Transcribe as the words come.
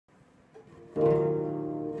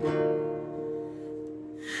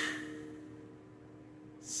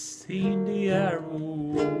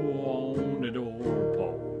arrow on the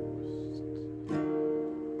doorpost,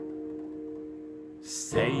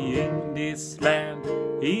 saying this land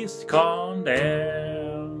is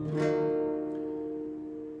condemned,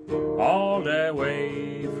 all the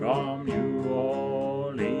way from New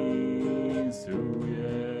Orleans to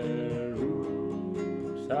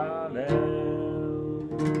Jerusalem.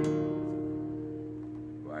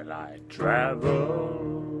 While I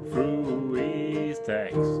travel through East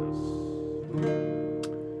Texas,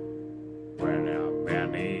 where there are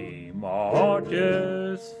many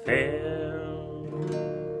martyrs fell,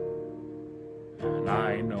 and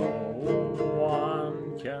I know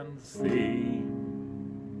one can sing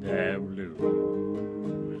the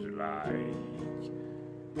blues like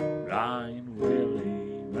blind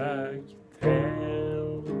Willie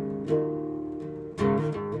Mctell.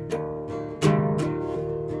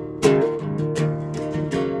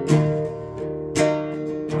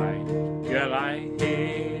 Girl, I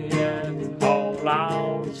hear it all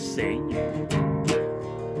out singing,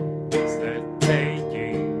 it's the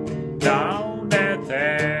taking down the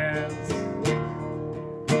tents,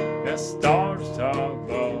 the stars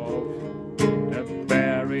above the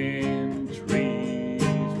bearing trees,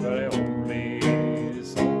 but only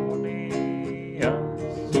Sonians,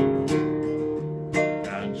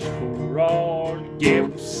 and for all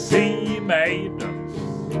gypsy maidens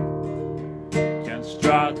can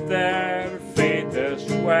strut their feet as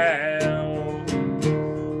well,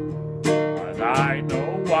 but I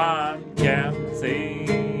know one can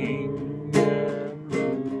sing the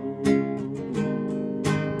blues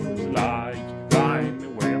like blind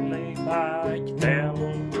Willie Mctell.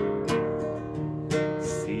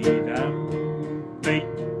 See them big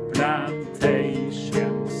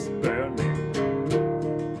plantations burning,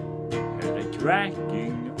 and the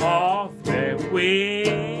cracking of the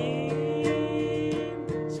wind,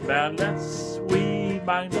 smell that sweet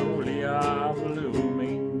magnolia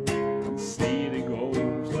blooming, and see the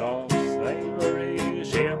ghost of slavery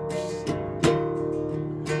ships.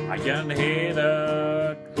 I can hear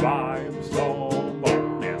the tribes all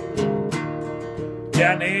moaning,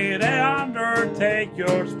 can hear the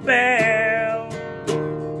undertaker's bell,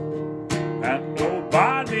 and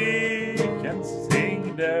nobody can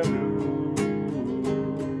sing the blues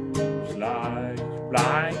like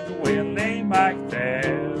blind Willie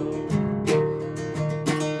Mctell.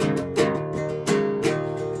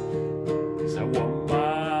 There's a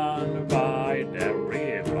woman by the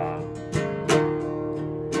river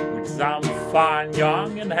with some fine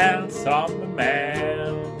young and handsome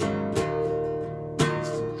man.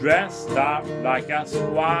 He's dressed up like a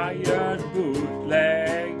squire,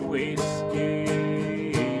 bootleg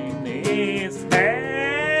whiskey in his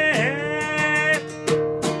head.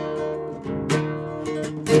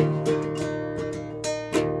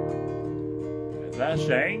 There's a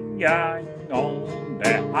chain gang on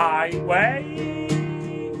the highway,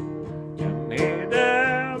 can hear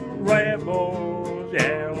them rebels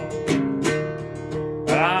yell,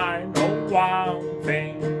 but I know one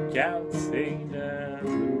thing can sing the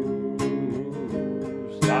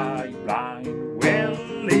blues like blind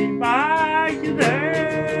Willie Mctell.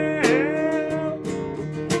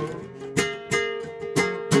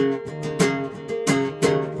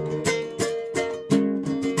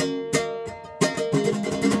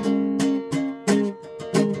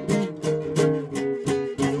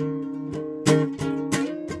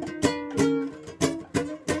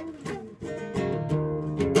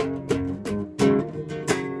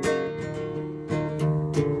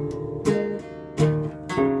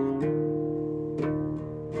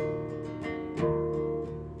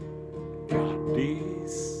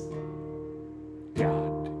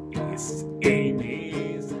 God is in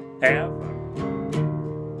his heaven,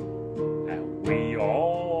 and we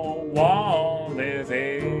all want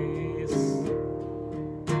this,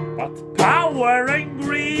 but power and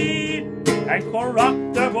greed and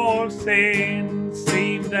corruptible sin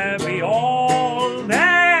seem to be all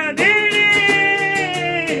that it is.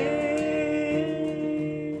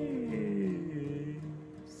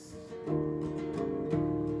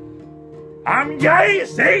 I'm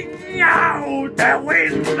gazing out the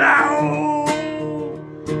window,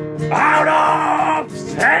 out of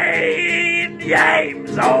St.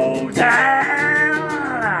 James Hotel,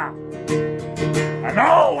 and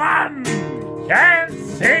no one can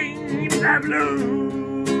sing the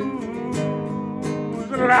blues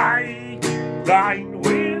like blind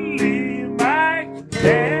Willie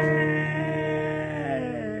Mctell.